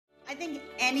I think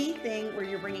anything where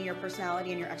you're bringing your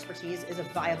personality and your expertise is a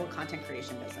viable content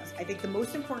creation business. I think the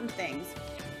most important things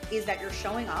is that you're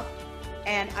showing up.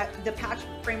 And the patch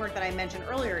framework that I mentioned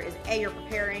earlier is A, you're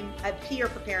preparing, P, you're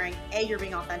preparing, A, you're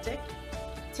being authentic,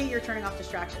 T, you're turning off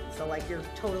distractions. So like you're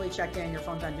totally checked in, your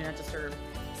phone's on do not disturb.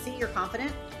 C, you're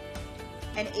confident.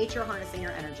 And H, you're harnessing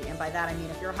your energy. And by that, I mean,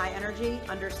 if you're high energy,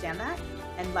 understand that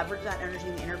and leverage that energy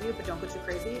in the interview, but don't go too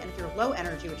crazy. And if you're low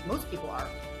energy, which most people are,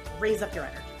 raise up your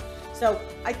energy. So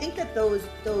I think that those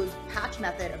patch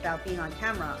method about being on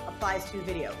camera applies to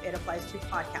video. It applies to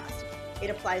podcast.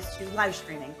 It applies to live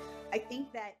streaming. I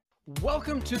think that.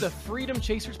 Welcome to the Freedom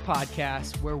Chasers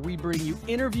podcast, where we bring you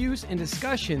interviews and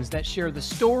discussions that share the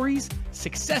stories,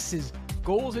 successes,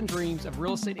 goals, and dreams of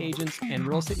real estate agents and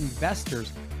real estate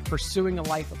investors pursuing a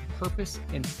life of purpose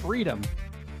and freedom.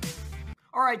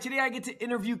 All right, today I get to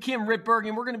interview Kim Ritberg,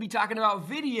 and we're going to be talking about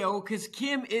video because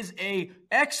Kim is a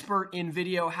expert in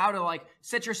video, how to like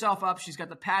set yourself up. She's got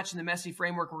the patch and the messy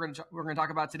framework we're going to talk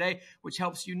about today, which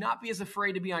helps you not be as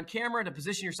afraid to be on camera, to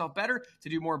position yourself better, to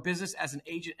do more business as an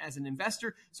agent, as an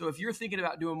investor. So if you're thinking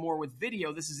about doing more with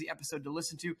video, this is the episode to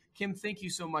listen to. Kim, thank you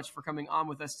so much for coming on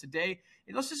with us today.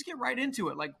 And let's just get right into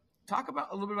it. Like, talk about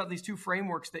a little bit about these two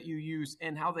frameworks that you use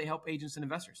and how they help agents and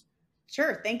investors.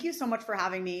 Sure. Thank you so much for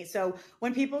having me. So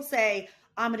when people say,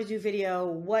 I'm going to do video,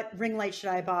 what ring light should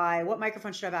I buy? What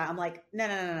microphone should I buy? I'm like,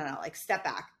 no. Like, step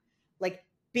back. Like,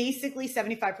 basically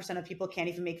 75% of people can't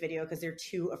even make video because they're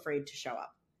too afraid to show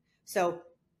up. So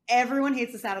everyone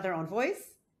hates the sound of their own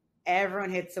voice.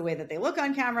 Everyone hates the way that they look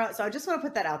on camera. So I just want to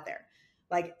put that out there.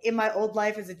 Like, in my old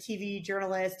life as a TV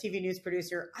journalist, TV news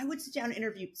producer, I would sit down and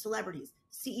interview celebrities,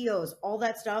 CEOs, all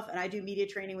that stuff. And I do media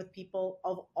training with people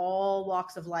of all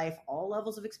walks of life, all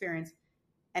levels of experience,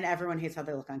 and everyone hates how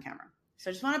they look on camera. So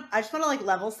I just want to like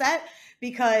level set,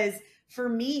 because for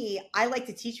me, I like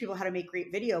to teach people how to make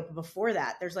great video. But before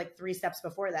that, there's like 3 steps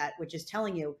before that, which is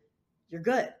telling you you're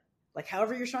good. Like,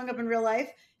 however you're showing up in real life,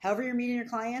 however you're meeting your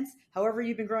clients, however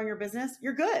you've been growing your business,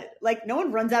 you're good. Like, no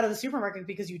one runs out of the supermarket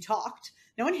because you talked.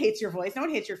 No one hates your voice. No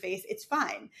one hates your face. It's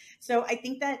fine. So I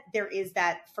think that there is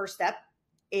that first step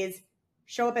is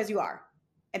show up as you are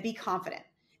and be confident.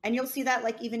 And you'll see that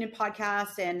like even in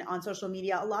podcasts and on social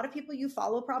media, a lot of people you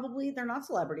follow, probably they're not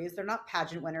celebrities. They're not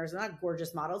pageant winners. They're not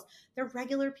gorgeous models. They're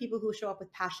regular people who show up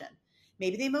with passion.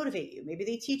 Maybe they motivate you. Maybe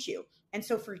they teach you. And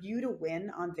so for you to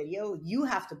win on video, you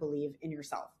have to believe in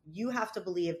yourself. You have to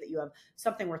believe that you have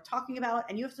something worth talking about,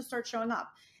 and you have to start showing up.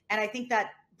 And I think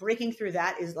that breaking through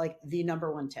that is like the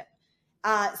number one tip.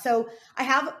 So I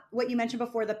have what you mentioned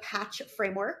before, the patch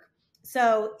framework.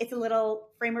 So it's a little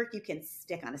framework you can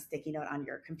stick on a sticky note on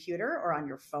your computer or on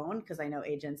your phone, because I know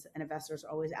agents and investors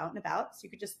are always out and about. So you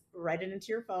could just write it into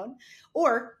your phone,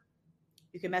 or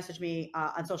you can message me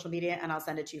on social media and I'll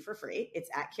send it to you for free. It's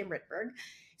at Kim Ritberg.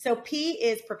 So P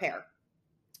is prepare.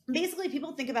 Basically,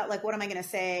 people think about like, what am I going to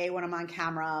say when I'm on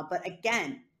camera? But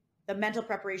again, the mental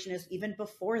preparation is even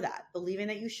before that, believing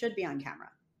that you should be on camera,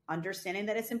 understanding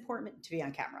that it's important to be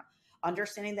on camera,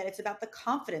 understanding that it's about the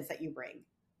confidence that you bring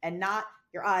and not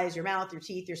your eyes, your mouth, your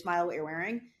teeth, your smile, what you're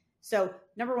wearing. So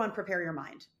number one, prepare your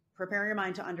mind. Prepare your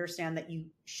mind to understand that you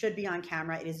should be on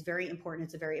camera. It is very important.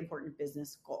 It's a very important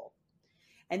business goal.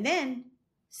 And then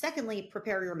secondly,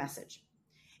 prepare your message.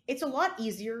 It's a lot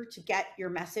easier to get your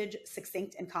message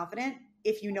succinct and confident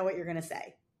if you know what you're going to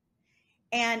say.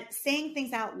 And saying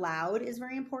things out loud is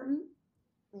very important.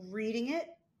 Reading it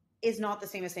is not the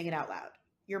same as saying it out loud.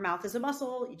 Your mouth is a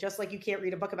muscle. Just like you can't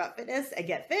read a book about fitness and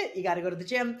get fit, you got to go to the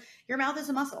gym. Your mouth is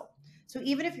a muscle. So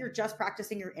even if you're just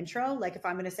practicing your intro, like if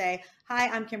I'm going to say, hi,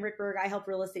 I'm Kim Ritberg. I help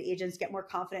real estate agents get more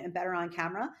confident and better on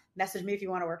camera. Message me if you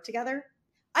want to work together.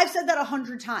 I've said that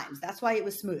 100 times. That's why it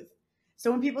was smooth.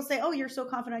 So when people say, oh, you're so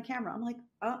confident on camera, I'm like,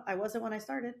 oh, I wasn't when I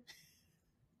started.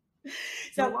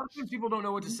 So a lot of times people don't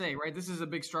know what to say, right? This is a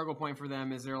big struggle point for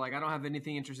them, is they're like, I don't have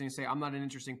anything interesting to say. I'm not an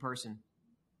interesting person.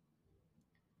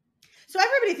 So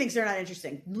everybody thinks they're not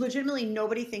interesting. Legitimately,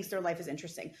 nobody thinks their life is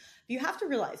interesting. But you have to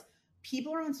realize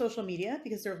people are on social media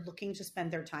because they're looking to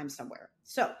spend their time somewhere.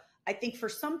 So I think for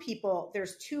some people,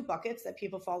 there's 2 buckets that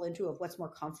people fall into of what's more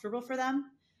comfortable for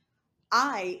them.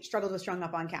 I struggled with showing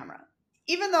up on camera.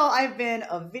 Even though I've been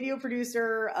a video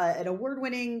producer, an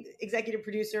award-winning executive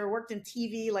producer, worked in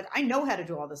TV, like I know how to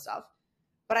do all this stuff,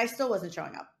 but I still wasn't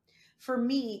showing up. For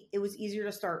me, it was easier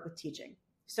to start with teaching.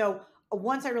 So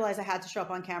once I realized I had to show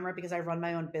up on camera because I run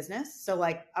my own business. So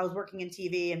like I was working in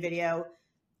TV and video,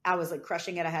 I was like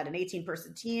crushing it. I had an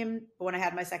 18-person team. But when I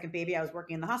had my second baby, I was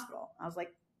working in the hospital. I was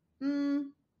like,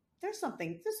 there's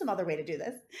some other way to do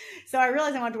this. So I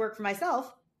realized I wanted to work for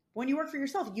myself. When you work for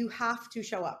yourself, you have to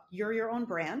show up. You're your own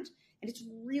brand. And it's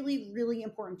really, really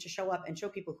important to show up and show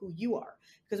people who you are.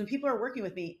 Because when people are working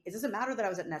with me, it doesn't matter that I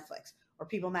was at Netflix or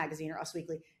People Magazine or Us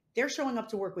Weekly. They're showing up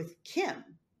to work with Kim.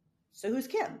 So who's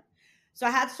Kim? So I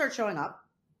had to start showing up.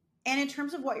 And in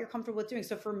terms of what you're comfortable with doing,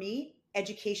 so for me,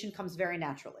 education comes very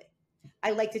naturally.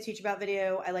 I like to teach about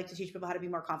video. I like to teach people how to be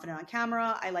more confident on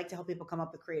camera. I like to help people come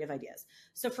up with creative ideas.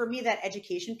 So for me, that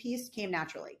education piece came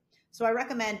naturally. So I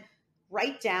recommend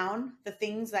write down the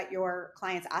things that your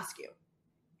clients ask you.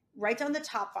 Write down the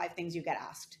top 5 things you get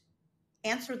asked.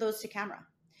 Answer those to camera.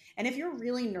 And if you're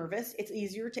really nervous, it's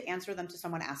easier to answer them to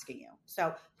someone asking you.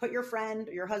 So put your friend,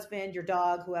 your husband, your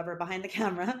dog, whoever behind the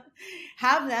camera,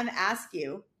 have them ask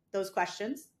you those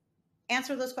questions.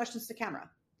 Answer those questions to camera.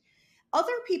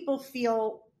 Other people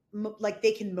feel like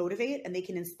they can motivate and they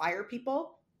can inspire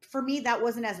people. For me, that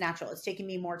wasn't as natural. It's taken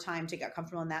me more time to get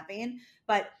comfortable in that vein.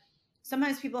 But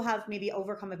sometimes people have maybe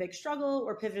overcome a big struggle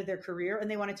or pivoted their career and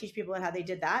they want to teach people how they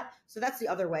did that. So that's the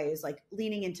other way, is like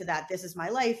leaning into that. This is my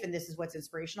life and this is what's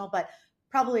inspirational. But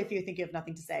probably if you think you have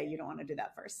nothing to say, you don't want to do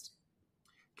that first.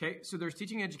 Okay. So there's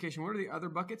teaching education. What are the other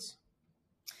buckets?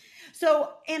 So,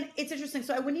 and it's interesting.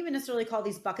 So I wouldn't even necessarily call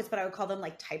these buckets, but I would call them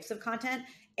like types of content.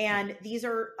 And these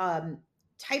are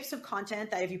types of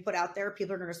content that if you put out there,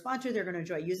 people are going to respond to, they're going to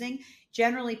enjoy using.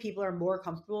 Generally, people are more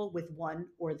comfortable with one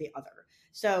or the other.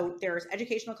 So there's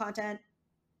educational content,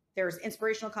 there's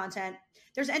inspirational content,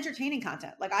 there's entertaining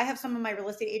content. Like I have some of my real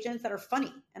estate agents that are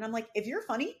funny. And I'm like, if you're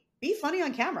funny, be funny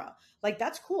on camera. Like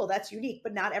that's cool. That's unique.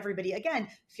 But not everybody, again,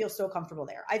 feels so comfortable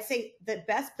there. I'd say the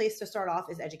best place to start off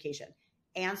is education.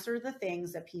 Answer the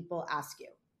things that people ask you,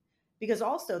 because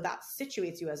also that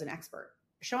situates you as an expert.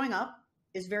 Showing up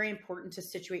is very important to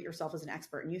situate yourself as an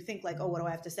expert. And you think like, oh, what do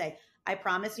I have to say? I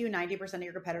promise you 90% of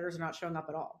your competitors are not showing up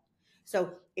at all.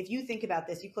 So if you think about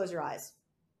this, you close your eyes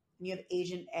and you have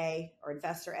agent A or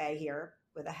investor A here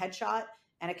with a headshot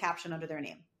and a caption under their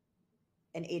name.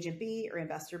 And agent B or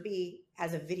investor B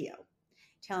has a video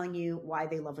telling you why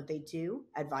they love what they do,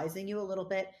 advising you a little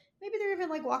bit. Maybe they're even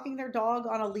like walking their dog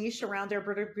on a leash around their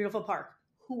beautiful park.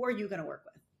 Who are you going to work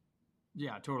with?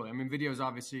 Yeah, totally. I mean, video is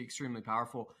obviously extremely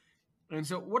powerful. And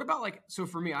so what about like, so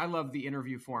for me, I love the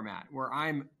interview format where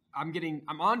I'm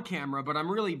on camera, but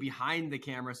I'm really behind the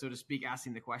camera, so to speak,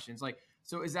 asking the questions. Like,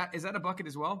 so is that a bucket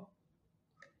as well?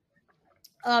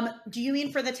 Do you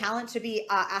mean for the talent to be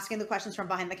asking the questions from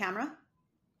behind the camera?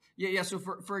 Yeah. So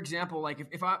for example, like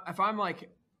if I'm like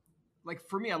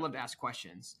for me, I love to ask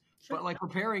questions, sure. But like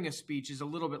preparing a speech is a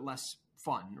little bit less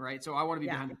fun, right? So I want to be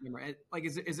behind the camera. Like,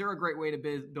 is there a great way to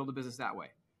build a business that way?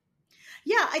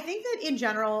 Yeah, I think that in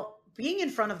general, being in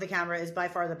front of the camera is by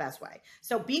far the best way.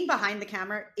 So being behind the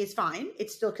camera is fine.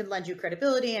 It still can lend you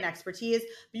credibility and expertise,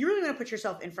 but you really want to put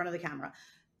yourself in front of the camera.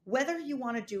 Whether you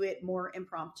want to do it more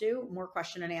impromptu, more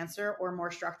question and answer, or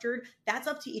more structured, that's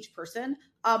up to each person.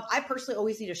 I personally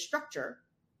always need a structure.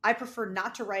 I prefer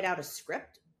not to write out a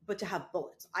script, but to have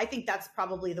bullets. I think that's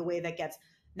probably the way that gets,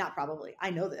 not probably, I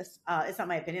know this. It's not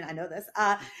my opinion. I know this.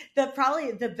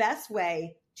 Probably the best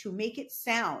way to make it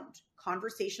sound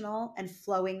conversational and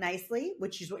flowing nicely,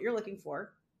 which is what you're looking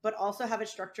for, but also have it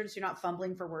structured so you're not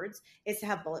fumbling for words, is to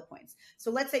have bullet points. So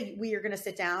let's say we are going to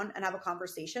sit down and have a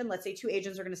conversation. Let's say 2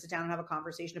 agents are going to sit down and have a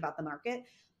conversation about the market.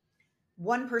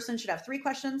 One person should have 3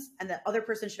 questions and the other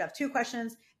person should have 2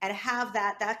 questions, and have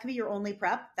that can be your only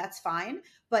prep. That's fine,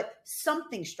 but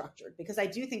something structured, because I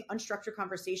do think unstructured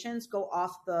conversations go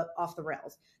off the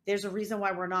rails. There's a reason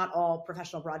why we're not all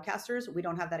professional broadcasters. We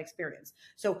don't have that experience.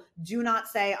 So do not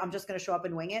say, I'm just going to show up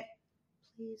and wing it.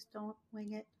 Please don't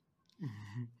wing it.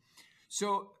 Mm-hmm.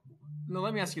 So now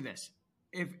let me ask you this.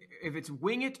 If it's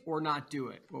wing it or not do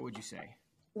it, what would you say?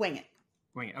 Wing it.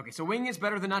 Wing it. Okay. So winging is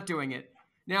better than not doing it.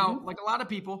 Now, like a lot of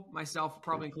people, myself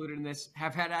probably included in this,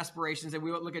 have had aspirations, and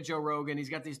we look at Joe Rogan. He's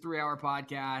got these 3-hour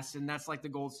podcasts, and that's like the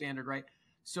gold standard, right?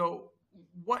 So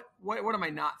what am I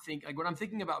not thinking? Like when I'm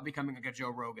thinking about becoming like a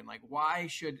Joe Rogan, like why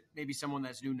should maybe someone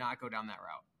that's new not go down that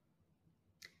route?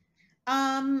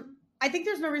 I think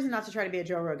there's no reason not to try to be a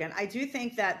Joe Rogan. I do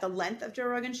think that the length of Joe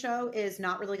Rogan's show is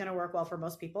not really going to work well for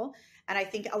most people. And I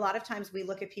think a lot of times we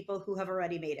look at people who have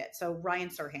already made it. So Ryan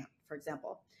Serhant, for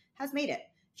example, has made it.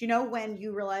 Do you know when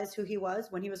you realized who he was?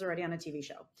 When he was already on a TV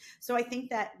show. So I think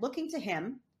that looking to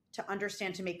him to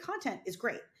understand, to make content is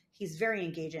great. He's very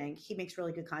engaging. He makes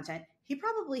really good content. He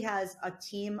probably has a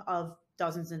team of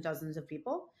dozens and dozens of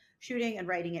people shooting and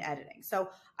writing and editing. So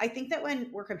I think that when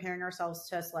we're comparing ourselves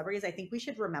to celebrities, I think we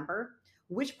should remember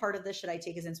which part of this should I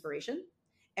take as inspiration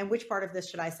and which part of this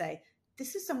should I say,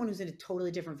 this is someone who's in a totally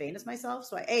different vein as myself.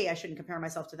 So I shouldn't compare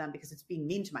myself to them because it's being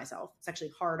mean to myself. It's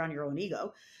actually hard on your own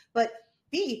ego. But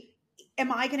B,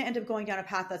 am I going to end up going down a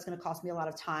path that's going to cost me a lot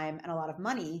of time and a lot of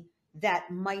money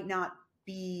that might not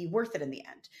be worth it in the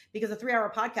end. Because a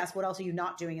 3-hour podcast, what else are you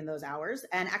not doing in those hours?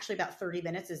 And actually about 30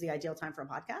 minutes is the ideal time for a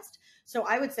podcast. So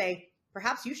I would say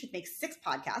perhaps you should make 6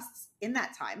 podcasts in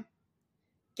that time,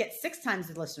 get 6 times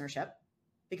the listenership,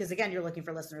 because again, you're looking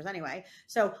for listeners anyway.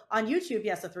 So on YouTube,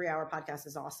 yes, a 3-hour podcast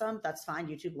is awesome. That's fine.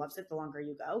 YouTube loves it the longer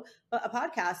you go. But a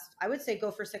podcast, I would say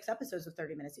go for 6 episodes of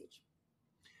 30 minutes each.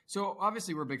 So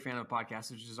obviously we're a big fan of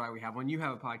podcasts, which is why we have one. You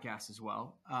have a podcast as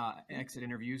well, Exit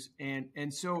Interviews.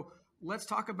 And so let's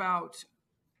talk about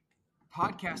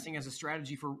podcasting as a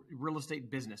strategy for real estate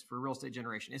business, for real estate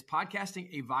generation. Is podcasting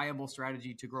a viable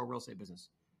strategy to grow a real estate business?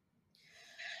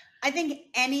 I think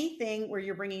anything where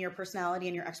you're bringing your personality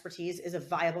and your expertise is a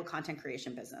viable content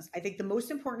creation business. I think the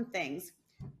most important things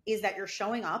is that you're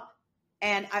showing up.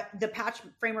 And the patch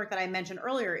framework that I mentioned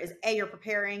earlier is A, you're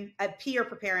preparing, P, you're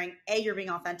preparing, A, you're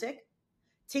being authentic,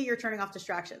 T, you're turning off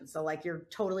distractions. So like you're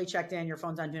totally checked in, your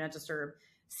phone's on do not disturb.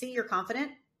 C, you're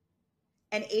confident.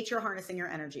 And H, you're harnessing your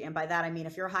energy. And by that, I mean,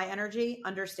 if you're high energy,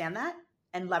 understand that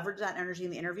and leverage that energy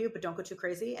in the interview, but don't go too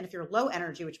crazy. And if you're low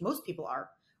energy, which most people are,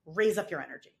 raise up your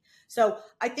energy. So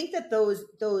I think that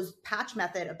those patch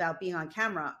method about being on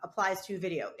camera applies to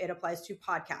video. It applies to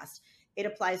podcast. It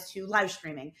applies to live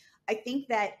streaming. I think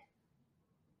that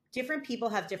different people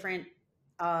have different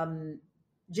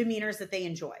demeanors that they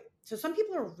enjoy. So some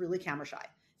people are really camera shy.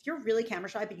 If you're really camera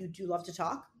shy, but you do love to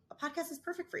talk, a podcast is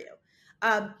perfect for you.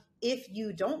 If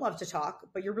you don't love to talk,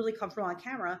 but you're really comfortable on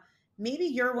camera, maybe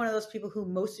you're one of those people who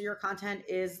most of your content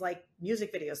is like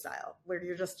music video style, where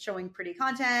you're just showing pretty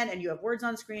content and you have words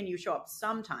on screen, you show up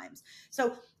sometimes.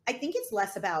 So I think it's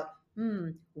less about,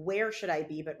 where should I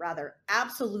be? But rather,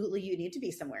 absolutely, you need to be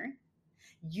somewhere.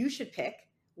 You should pick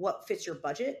what fits your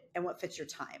budget and what fits your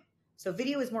time. So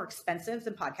video is more expensive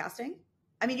than podcasting.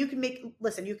 I mean, you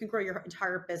can grow your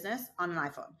entire business on an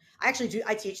iPhone. I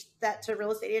teach that to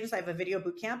real estate agents. I have a video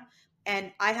boot camp,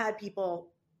 and I had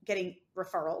people getting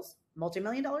referrals,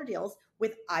 multi-million-dollar deals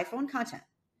with iPhone content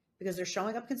because they're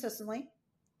showing up consistently.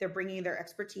 They're bringing their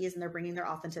expertise and they're bringing their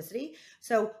authenticity.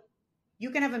 So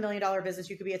you can have $1 million business.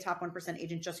 You could be a top 1%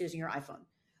 agent just using your iPhone.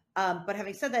 But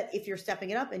having said that, if you're stepping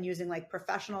it up and using like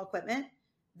professional equipment,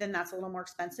 then that's a little more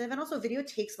expensive. And also video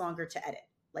takes longer to edit.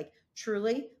 Like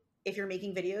truly, if you're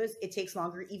making videos, it takes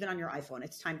longer even on your iPhone.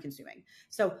 It's time consuming.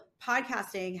 So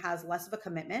podcasting has less of a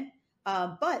commitment,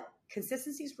 but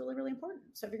consistency is really, really important.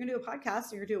 So if you're going to do a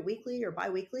podcast, you're going to do it weekly or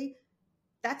bi-weekly,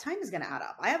 that time is going to add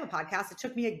up. I have a podcast. It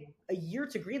took me a year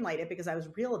to greenlight it because I was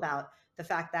real about the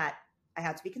fact that I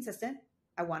had to be consistent.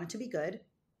 I wanted to be good.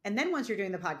 And then once you're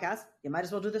doing the podcast, you might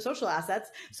as well do the social assets.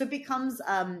 So it becomes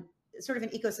sort of an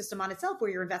ecosystem on itself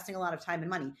where you're investing a lot of time and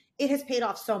money. It has paid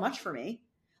off so much for me.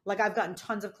 Like I've gotten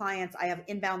tons of clients. I have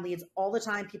inbound leads all the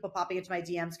time. People popping into my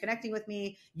DMs, connecting with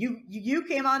me. You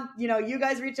came on, you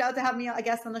guys reached out to have me, I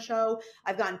guess, on the show.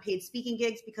 I've gotten paid speaking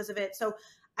gigs because of it. So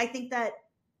I think that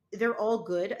they're all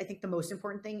good. I think the most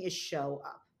important thing is show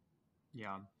up.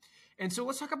 Yeah. And so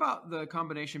let's talk about the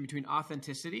combination between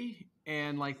authenticity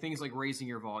and like things like raising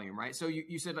your volume, right? So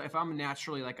you said if I'm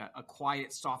naturally like a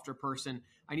quiet, softer person,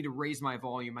 I need to raise my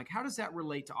volume. Like how does that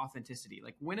relate to authenticity?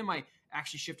 Like when am I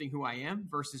actually shifting who I am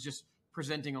versus just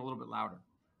presenting a little bit louder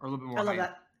or a little bit more? I love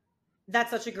that. That's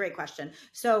such a great question.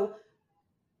 So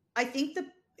I think that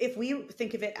if we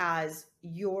think of it as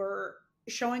you're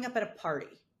showing up at a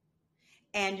party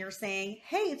and you're saying,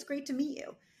 hey, it's great to meet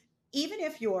you. Even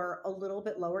if you're a little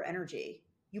bit lower energy,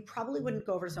 you probably wouldn't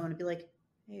go over to someone and be like,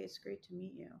 hey, it's great to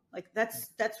meet you. Like that's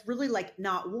really like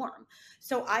not warm.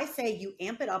 So I say you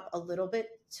amp it up a little bit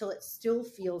till it still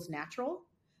feels natural,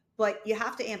 but you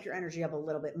have to amp your energy up a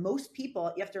little bit. Most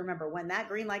people, you have to remember when that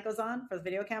green light goes on for the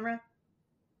video camera,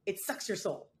 it sucks your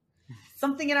soul.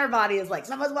 Something in our body is like,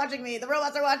 someone's watching me. The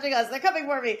robots are watching us. They're coming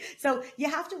for me. So you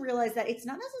have to realize that it's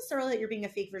not necessarily that you're being a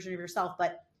fake version of yourself,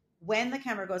 but when the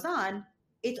camera goes on,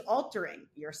 it's altering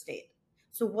your state.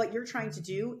 So what you're trying to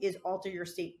do is alter your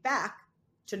state back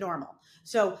to normal.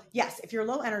 So yes, if you're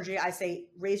low energy, I say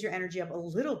raise your energy up a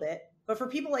little bit. But for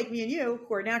people like me and you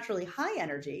who are naturally high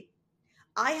energy,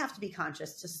 I have to be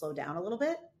conscious to slow down a little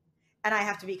bit. And I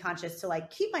have to be conscious to like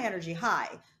keep my energy high,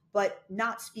 but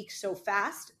not speak so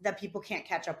fast that people can't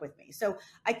catch up with me. So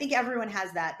I think everyone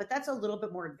has that, but that's a little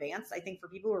bit more advanced. I think for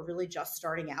people who are really just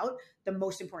starting out, the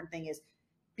most important thing is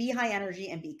be high energy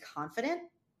and be confident,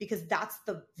 because that's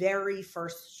the very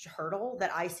first hurdle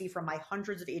that I see from my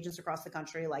hundreds of agents across the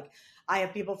country. Like I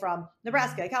have people from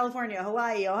Nebraska, California,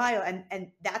 Hawaii, Ohio.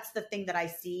 And that's the thing that I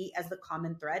see as the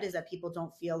common thread is that people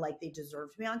don't feel like they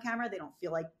deserve to be on camera. They don't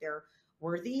feel like they're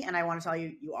worthy. And I want to tell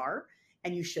you, you are,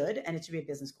 and you should, and it should be a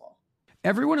business goal.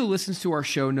 Everyone who listens to our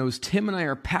show knows Tim and I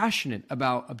are passionate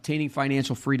about obtaining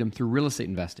financial freedom through real estate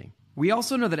investing. We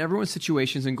also know that everyone's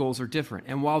situations and goals are different,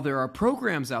 and while there are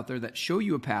programs out there that show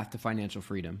you a path to financial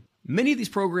freedom, many of these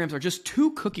programs are just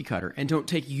too cookie cutter and don't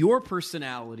take your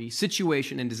personality,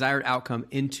 situation, and desired outcome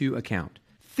into account.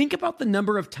 Think about the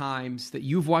number of times that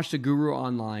you've watched a guru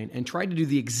online and tried to do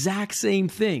the exact same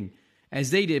thing as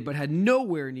they did, but had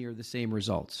nowhere near the same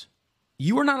results.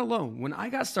 You are not alone. When I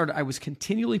got started, I was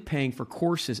continually paying for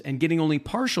courses and getting only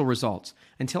partial results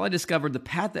until I discovered the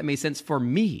path that made sense for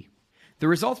me. The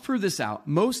results prove this out.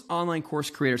 Most online course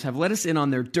creators have let us in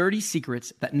on their dirty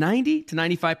secrets that 90 to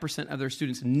 95% of their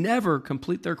students never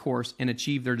complete their course and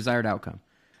achieve their desired outcome.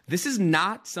 This is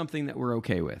not something that we're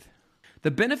okay with. The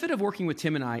benefit of working with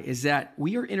Tim and I is that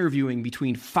we are interviewing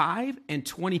between 5 and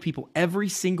 20 people every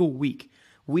single week.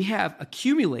 We have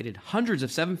accumulated hundreds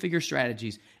of seven-figure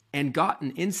strategies and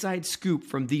gotten inside scoop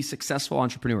from these successful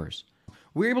entrepreneurs.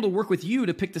 We're able to work with you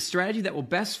to pick the strategy that will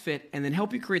best fit and then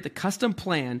help you create the custom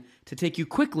plan to take you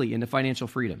quickly into financial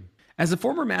freedom. As a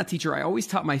former math teacher, I always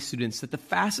taught my students that the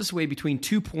fastest way between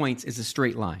 2 points is a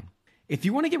straight line. If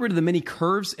you want to get rid of the many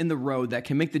curves in the road that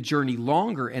can make the journey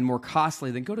longer and more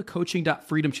costly, then go to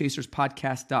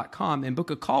coaching.freedomchaserspodcast.com and book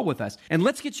a call with us, and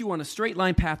let's get you on a straight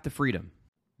line path to freedom.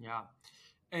 Yeah.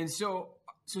 And so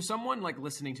someone like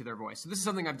listening to their voice. So this is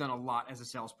something I've done a lot as a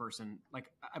salesperson. Like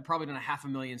I've probably done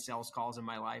 500,000 sales calls in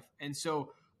my life. And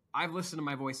so I've listened to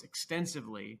my voice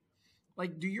extensively.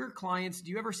 Like, do your clients,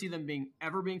 do you ever see them being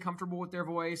comfortable with their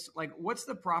voice? Like, what's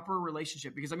the proper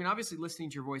relationship? Because I mean, obviously listening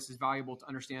to your voice is valuable to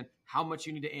understand how much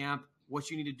you need to amp,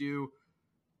 what you need to do.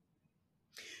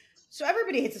 So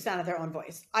everybody hates the sound of their own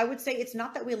voice. I would say it's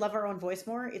not that we love our own voice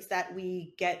more. It's that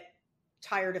we get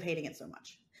tired of hating it so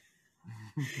much.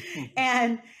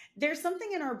 And there's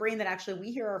something in our brain that actually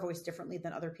we hear our voice differently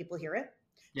than other people hear it.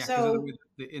 Yeah, so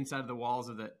the inside of the walls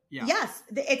of the, yeah. Yes,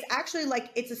 it's actually like,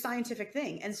 it's a scientific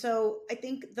thing. And so I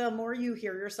think the more you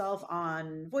hear yourself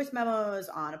on voice memos,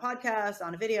 on a podcast,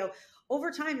 on a video,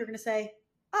 over time, you're going to say,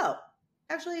 oh,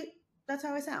 actually, that's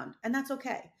how I sound. And that's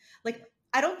okay. Like,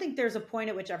 I don't think there's a point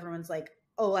at which everyone's like,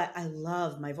 oh, I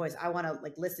love my voice. I want to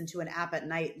like listen to an app at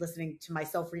night, listening to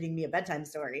myself reading me a bedtime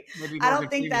story. I don't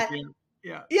think that.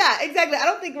 Yeah, exactly. I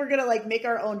don't think we're going to like make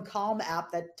our own calm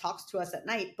app that talks to us at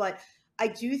night, but I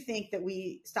do think that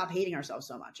we stop hating ourselves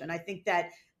so much. And I think that,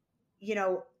 you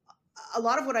know, a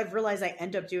lot of what I've realized I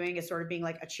end up doing is sort of being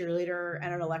like a cheerleader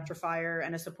and an electrifier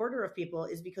and a supporter of people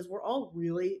is because we're all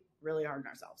really, really hard on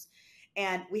ourselves.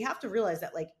 And we have to realize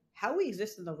that like how we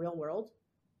exist in the real world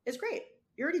is great.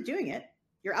 You're already doing it.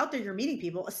 You're out there, you're meeting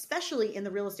people, especially in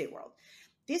the real estate world.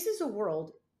 This is a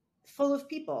world full of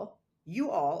people.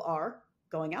 You all are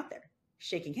going out there,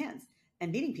 shaking hands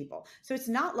and meeting people. So it's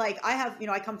not like I have, you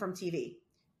know, I come from TV.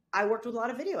 I worked with a lot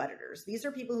of video editors. These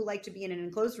are people who like to be in an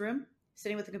enclosed room,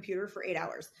 sitting with a computer for 8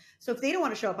 hours. So if they don't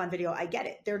want to show up on video, I get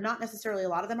it. They're not necessarily, a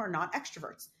lot of them are not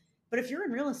extroverts. But if you're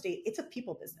in real estate, it's a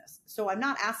people business. So I'm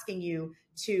not asking you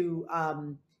to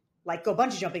like go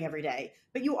bungee jumping every day,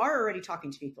 but you are already talking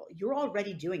to people. You're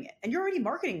already doing it and you're already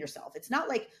marketing yourself. It's not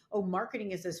like, oh, marketing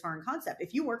is this foreign concept.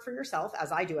 If you work for yourself,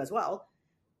 as I do as well,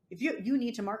 if you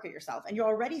need to market yourself and you're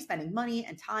already spending money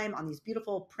and time on these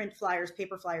beautiful print flyers,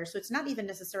 paper flyers. So it's not even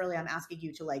necessarily, I'm asking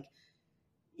you to like,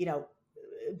 you know,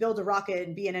 build a rocket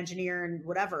and be an engineer and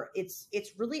whatever. It's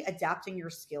really adapting your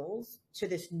skills to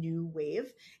this new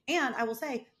wave. And I will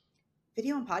say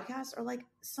video and podcasts are like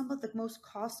some of the most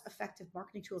cost-effective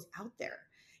marketing tools out there.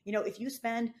 You know, if you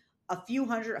spend a few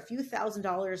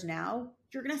 $1,000s now,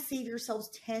 you're going to save yourselves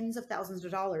tens of thousands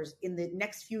of dollars in the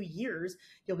next few years.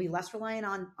 You'll be less reliant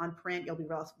on print. You'll be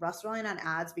less reliant on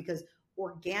ads because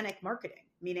organic marketing,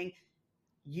 meaning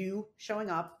you showing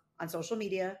up on social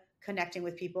media, connecting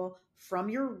with people from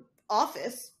your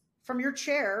office, from your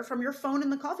chair, from your phone in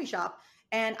the coffee shop.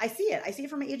 And I see it. I see it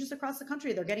from my agents across the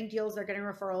country. They're getting deals, they're getting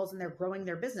referrals, and they're growing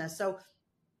their business. So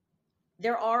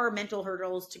there are mental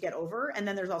hurdles to get over. And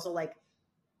then there's also like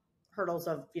hurdles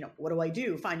of, you know, what do I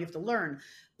do? Fine, you have to learn.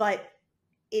 But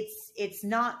it's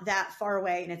not that far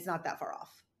away and it's not that far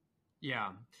off.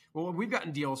 Yeah. Well, we've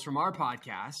gotten deals from our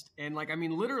podcast and like, I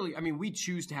mean, literally, I mean, we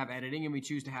choose to have editing and we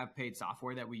choose to have paid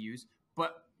software that we use,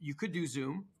 but you could do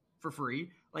Zoom for free.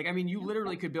 Like, I mean, you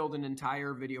literally could build an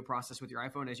entire video process with your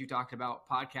iPhone, as you talked about,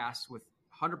 podcasts with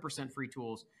 100% free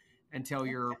tools until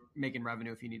you're making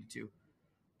revenue if you needed to.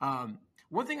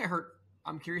 One thing I heard,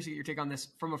 I'm curious to get your take on this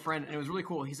from a friend, and it was really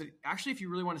cool. He said, actually, if you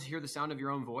really want to hear the sound of your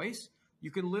own voice,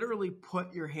 you can literally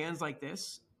put your hands like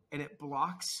this and it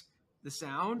blocks the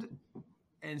sound.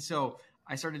 And so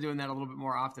I started doing that a little bit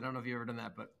more often. I don't know if you've ever done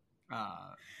that, but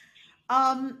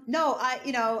No,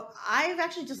 I've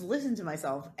actually just listened to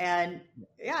myself, and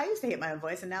yeah, I used to hate my own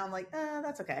voice, and now I'm like,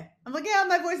 that's okay. I'm like, yeah,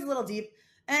 my voice is a little deep.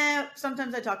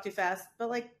 Sometimes I talk too fast, but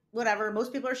like, whatever.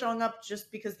 Most people are showing up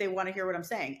just because they want to hear what I'm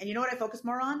saying. And you know what I focus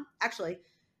more on? Actually,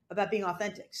 about being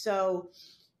authentic. So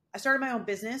I started my own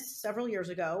business several years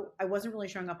ago. I wasn't really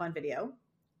showing up on video.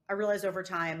 I realized over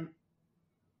time,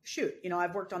 shoot,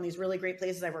 I've worked on these really great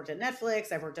places. I've worked at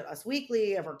Netflix, I've worked at Us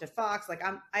Weekly, I've worked at Fox. Like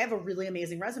I have a really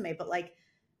amazing resume, but like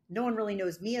no one really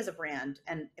knows me as a brand.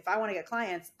 And if I want to get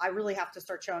clients, I really have to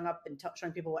start showing up and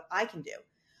showing people what I can do.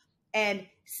 And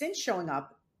since showing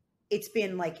up, it's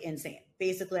been like insane.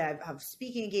 Basically, I have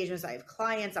speaking engagements, I have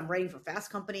clients, I'm writing for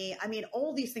Fast Company. I mean,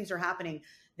 all these things are happening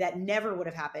that never would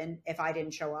have happened if I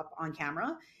didn't show up on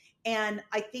camera. And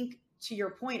I think to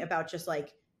your point about just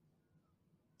like,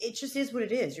 it just is what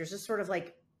it is. You're just sort of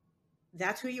like,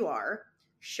 that's who you are,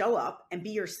 show up and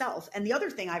be yourself. And the other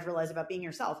thing I've realized about being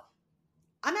yourself,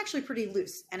 I'm actually pretty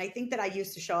loose. And I think that I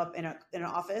used to show up in an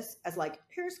office as like,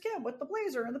 here's Kim with the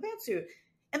blazer and the pantsuit.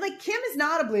 And like, Kim is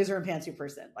not a blazer and pantsuit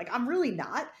person. Like, I'm really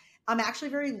not. I'm actually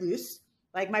very loose.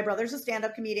 Like, my brother's a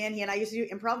stand-up comedian. He and I used to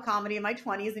do improv comedy in my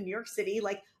 20s in New York City.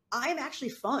 Like, I'm actually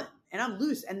fun and I'm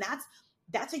loose. And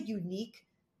that's a unique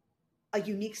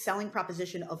selling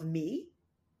proposition of me.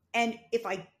 And if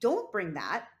I don't bring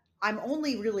that, I'm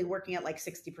only really working at like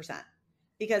 60%.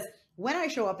 Because when I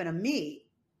show up in a me,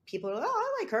 people are like, oh,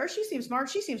 I like her. She seems smart.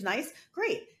 She seems nice.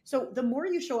 Great. So the more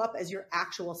you show up as your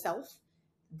actual self,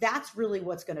 that's really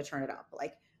what's going to turn it up.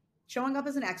 Like showing up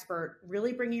as an expert,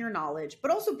 really bringing your knowledge,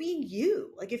 but also being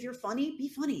you. Like if you're funny, be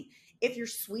funny. If you're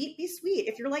sweet, be sweet.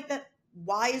 If you're like that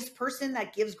wise person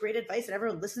that gives great advice and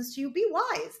everyone listens to you, be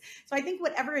wise. So I think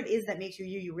whatever it is that makes you,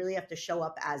 you really have to show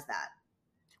up as that.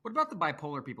 What about the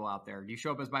bipolar people out there? Do you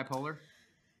show up as bipolar?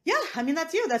 Yeah. I mean,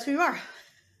 that's you. That's who you are.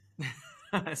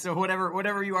 So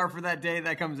whatever you are for that day,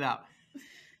 that comes out.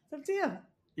 It's up to you.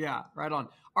 Yeah, right on.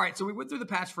 All right. So we went through the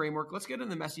patch framework. Let's get into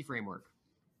the messy framework.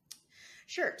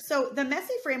 Sure. So the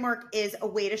messy framework is a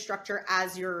way to structure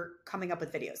as you're coming up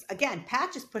with videos. Again,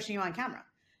 patch is pushing you on camera.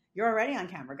 You're already on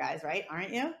camera, guys, right?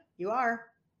 Aren't you? You are.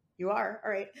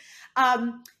 All right.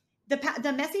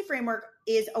 The messy framework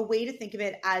is a way to think of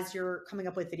it as you're coming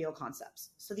up with video concepts.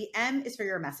 So the M is for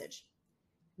your message.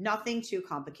 Nothing too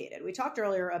complicated. We talked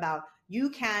earlier about you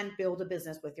can build a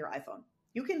business with your iPhone.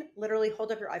 You can literally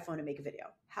hold up your iPhone and make a video.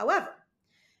 However,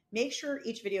 make sure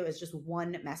each video is just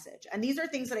one message. And these are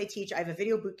things that I teach. I have a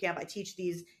video boot camp. I teach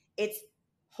these. It's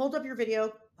hold up your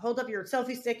video, hold up your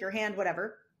selfie stick, your hand,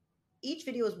 whatever. Each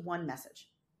video is one message.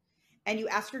 And you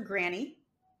ask your granny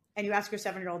and you ask your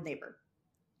 7-year-old neighbor.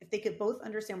 If they could both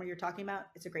understand what you're talking about,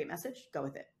 it's a great message. Go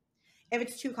with it. If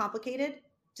it's too complicated,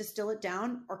 distill it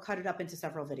down or cut it up into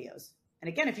several videos. And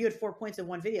again, if you had 4 points in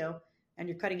one video and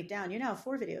you're cutting it down, you now have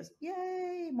 4 videos.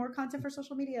 Yay, more content for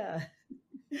social media.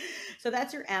 So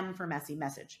that's your M for messy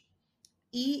message.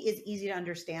 E is easy to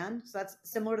understand. So that's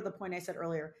similar to the point I said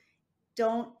earlier.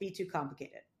 Don't be too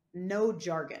complicated. No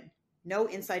jargon, no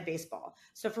inside baseball.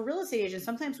 So for real estate agents,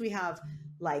 sometimes we have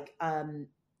like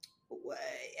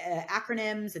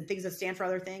acronyms and things that stand for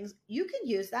other things. You can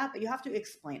use that, but you have to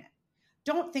explain it.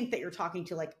 Don't think that you're talking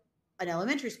to like an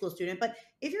elementary school student, but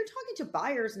if you're talking to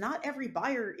buyers, not every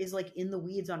buyer is like in the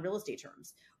weeds on real estate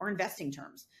terms or investing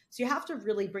terms. So you have to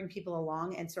really bring people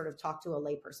along and sort of talk to a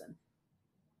layperson.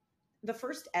 The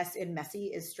first S in messy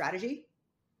is strategy.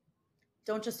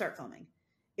 Don't just start filming.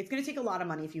 It's going to take a lot of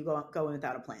money if you go in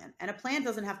without a plan. And a plan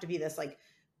doesn't have to be this like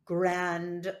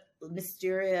grand,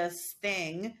 mysterious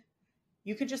thing.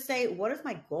 You could just say, what is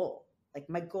my goal? Like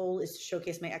my goal is to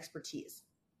showcase my expertise.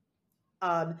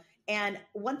 And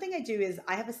one thing I do is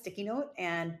I have a sticky note,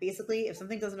 and basically if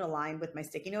something doesn't align with my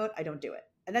sticky note, I don't do it.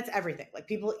 And that's everything. Like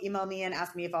people email me and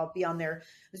ask me if I'll be on their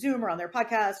Zoom or on their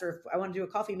podcast, or if I want to do a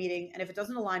coffee meeting. And if it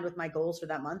doesn't align with my goals for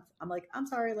that month, I'm like, I'm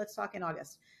sorry, let's talk in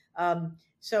August.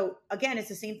 So again, it's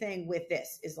the same thing with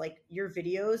this is like your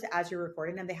videos as you're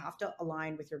recording them, they have to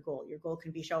align with your goal. Your goal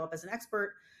can be show up as an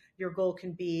expert. Your goal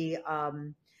can be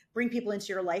bring people into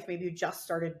your life. Maybe you just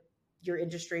started your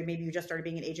industry. Maybe you just started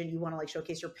being an agent. You want to like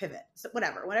showcase your pivot. So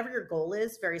whatever your goal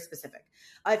is, very specific.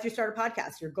 If you start a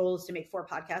podcast, your goal is to make 4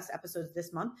 podcast episodes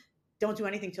this month. Don't do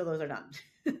anything till those are done.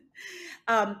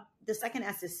 The second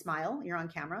S is smile. You're on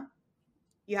camera.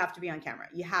 You have to be on camera.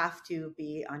 You have to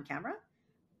be on camera.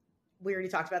 We already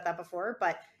talked about that before,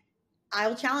 but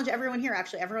I'll challenge everyone here,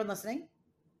 actually, everyone listening,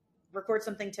 record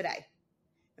something today.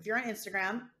 If you're on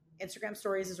Instagram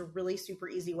stories is a really super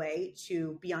easy way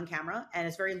to be on camera, and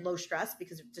it's very low stress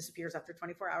because it disappears after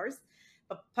 24 hours.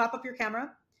 But pop up your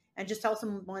camera and just tell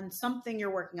someone something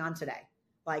you're working on today.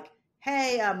 Like,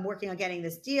 hey, I'm working on getting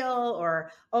this deal,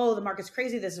 or, oh, the market's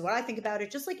crazy. This is what I think about it.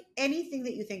 Just like anything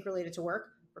that you think related to work,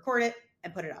 record it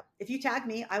and put it up. If you tag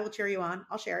me, I will cheer you on.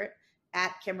 I'll share it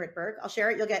at Kim Ritberg. I'll share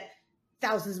it. You'll get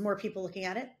thousands more people looking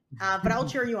at it, but I'll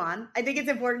cheer you on. I think it's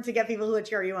important to get people who will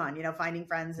cheer you on, finding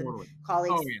friends and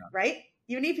colleagues, right?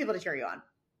 You need people to cheer you on.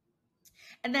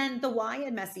 And then the why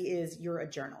in messy is you're a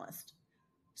journalist.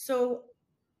 So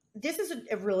this is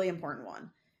a really important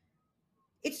one.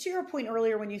 It's to your point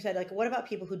earlier when you said, like, what about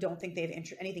people who don't think they have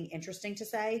anything interesting to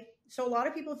say? So a lot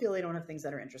of people feel they don't have things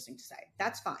that are interesting to say.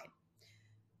 That's fine.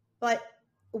 But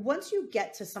once you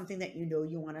get to something that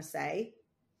you want to say,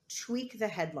 tweak the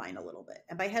headline a little bit.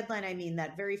 And by headline, I mean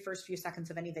that very first few seconds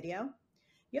of any video.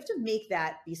 You have to make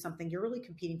that be something you're really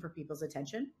competing for people's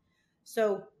attention.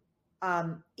 So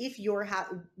if you're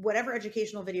whatever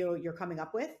educational video you're coming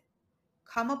up with,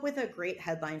 come up with a great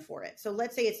headline for it. So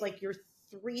let's say it's like your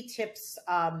 3 tips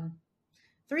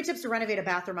to renovate a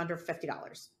bathroom under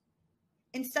 $50.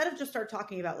 Instead of just start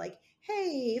talking about like,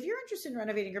 hey, if you're interested in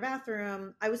renovating your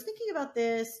bathroom, I was thinking about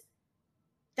this.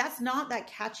 That's not that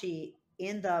catchy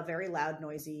in the very loud,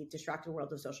 noisy, distracted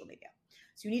world of social media.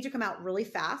 So you need to come out really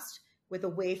fast with a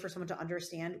way for someone to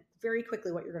understand very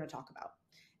quickly what you're going to talk about.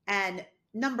 And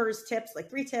numbers, tips, like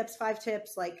 3 tips, 5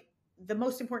 tips, like the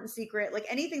most important secret, like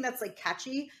anything that's like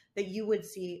catchy that you would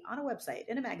see on a website,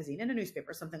 in a magazine, in a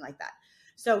newspaper, something like that.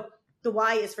 So the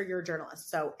why is for your journalist.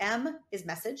 So M is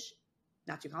message,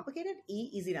 not too complicated. E,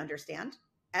 easy to understand.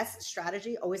 S,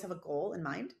 strategy, always have a goal in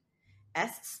mind.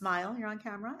 S, smile, you're on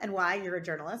camera. And Y, you're a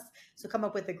journalist. So come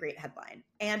up with a great headline.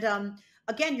 And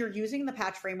again, you're using the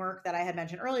patch framework that I had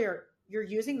mentioned earlier. You're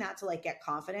using that to like get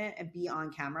confident and be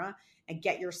on camera and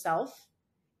get yourself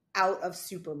out of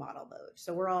supermodel mode.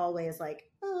 So we're always like,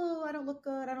 oh, I don't look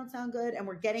good. I don't sound good. And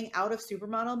we're getting out of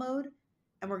supermodel mode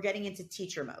and we're getting into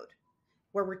teacher mode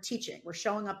where we're teaching. We're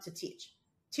showing up to teach.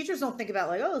 Teachers don't think about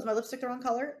like, oh, is my lipstick the wrong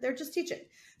color? They're just teaching.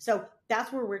 So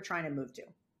that's where we're trying to move to.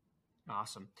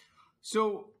 Awesome.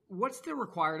 So what's the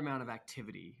required amount of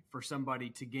activity for somebody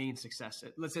to gain success?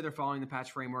 Let's say they're following the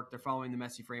patch framework, they're following the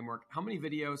messy framework. How many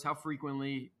videos, how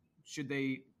frequently should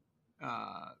they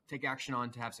take action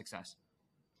on to have success?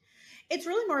 It's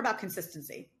really more about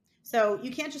consistency. So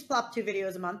you can't just plop 2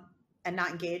 videos a month and not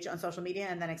engage on social media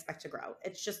and then expect to grow.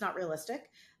 It's just not realistic.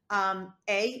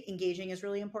 Engaging is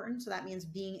really important. So that means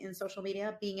being in social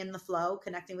media, being in the flow,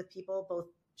 connecting with people, both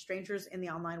strangers in the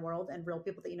online world and real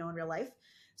people that you know in real life.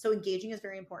 So engaging is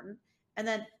very important. And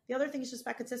then the other thing is just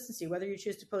about consistency, whether you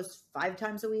choose to post 5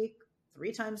 times a week,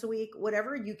 3 times a week,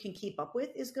 whatever you can keep up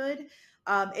with is good.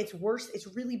 It's worse. It's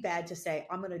really bad to say,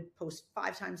 I'm going to post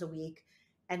 5 times a week.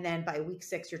 And then by week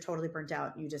 6, you're totally burnt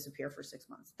out and you disappear for 6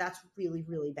 months. That's really,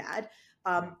 really bad.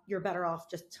 You're better off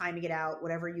just timing it out,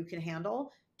 whatever you can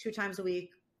handle. 2 times a week,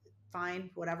 fine.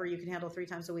 Whatever you can handle 3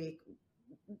 times a week,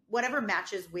 whatever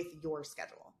matches with your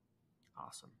schedule.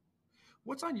 Awesome.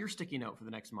 What's on your sticky note for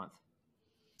the next month?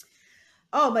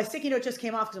 Oh, my sticky note just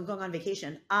came off because I'm going on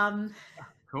vacation.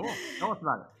 Cool. Tell us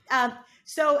about it.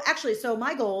 So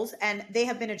my goals, and they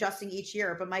have been adjusting each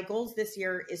year, but my goals this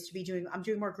year is to I'm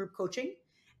doing more group coaching.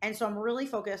 And so I'm really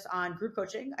focused on group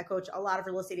coaching. I coach a lot of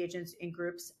real estate agents in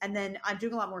groups, and then I'm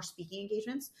doing a lot more speaking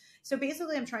engagements. So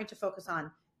basically I'm trying to focus on,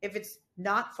 if it's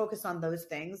not focused on those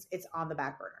things, it's on the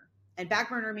back burner. And back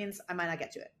burner means I might not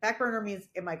get to it. Back burner means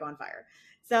it might go on fire.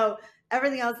 So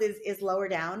everything else is lower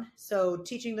down. So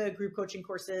teaching the group coaching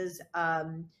courses,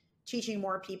 teaching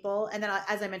more people. And then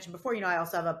as I mentioned before, I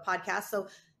also have a podcast. So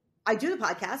I do the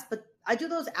podcast, but I do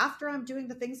those after I'm doing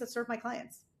the things that serve my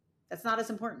clients. That's not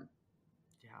as important.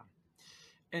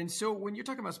 Yeah. And so when you're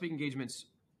talking about speaking engagements,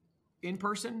 in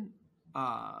person,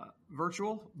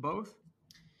 virtual, both?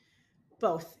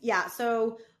 Both. Yeah.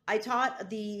 So I taught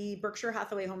the Berkshire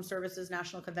Hathaway Home Services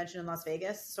National Convention in Las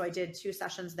Vegas. So I did 2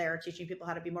 sessions there teaching people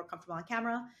how to be more comfortable on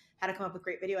camera, how to come up with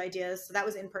great video ideas. So that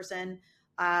was in person.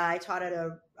 I taught at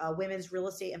a women's real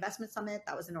estate investment summit.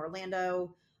 That was in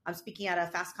Orlando. I'm speaking at a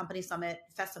Fast Company Summit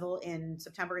festival in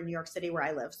September in New York City where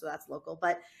I live. So that's local.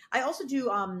 But I also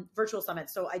do virtual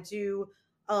summits. So I do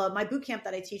my boot camp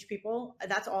that I teach people.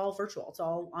 That's all virtual. It's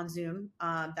all on Zoom.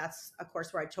 That's a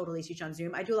course where I totally teach on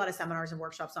Zoom. I do a lot of seminars and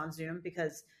workshops on Zoom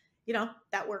because,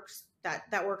 that works.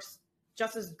 That works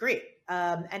just as great.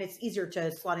 And it's easier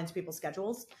to slot into people's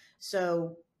schedules.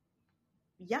 So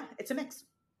yeah, it's a mix.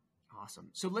 Awesome.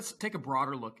 So let's take a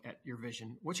broader look at your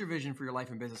vision. What's your vision for your life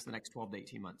and business the next 12 to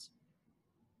 18 months?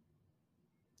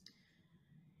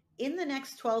 In the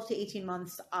next 12 to 18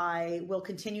 months, I will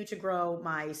continue to grow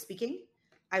my speaking.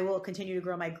 I will continue to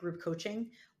grow my group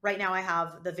coaching. right now I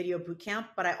have the video bootcamp,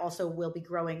 but I also will be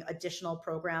growing additional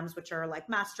programs, which are like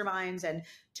masterminds and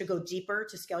to go deeper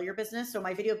to scale your business. So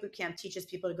my video bootcamp teaches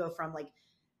people to go from like,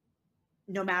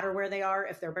 no matter where they are,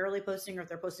 if they're barely posting or if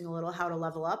they're posting a little, how to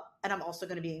level up. And I'm also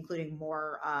going to be including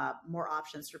more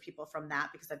options for people from that,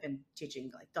 because I've been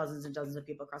teaching like dozens and dozens of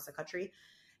people across the country.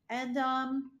 And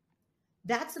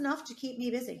that's enough to keep me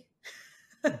busy.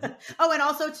 Oh, and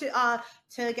also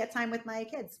to get time with my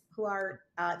kids, who are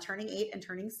turning 8 and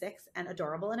turning 6 and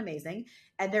adorable and amazing.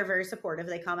 And they're very supportive.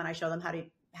 They come and I show them how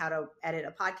to edit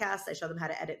a podcast. I show them how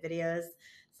to edit videos.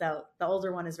 So the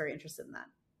older one is very interested in that.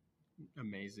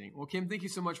 Amazing. Well, Kim, thank you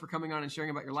so much for coming on and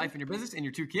sharing about your life and your business and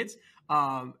your 2 kids.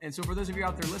 And so for those of you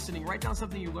out there listening, write down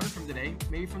something you learned from today,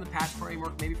 maybe from the PATCH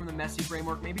framework, maybe from the Messy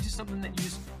framework, maybe just something that you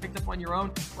just picked up on your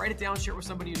own. Write it down, share it with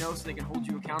somebody you know so they can hold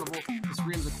you accountable. This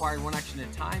freedom is acquired one action at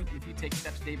a time. If you take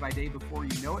steps day by day before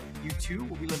you know it, you too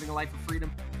will be living a life of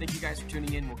freedom. Thank you guys for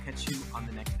tuning in. We'll catch you on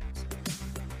the next episode.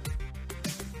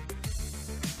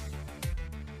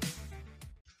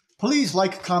 Please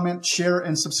like, comment, share,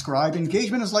 and subscribe.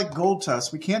 Engagement is like gold to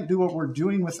us. We can't do what we're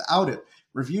doing without it.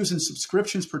 Reviews and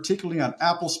subscriptions, particularly on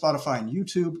Apple, Spotify, and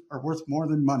YouTube, are worth more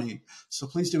than money. So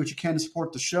please do what you can to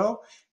support the show.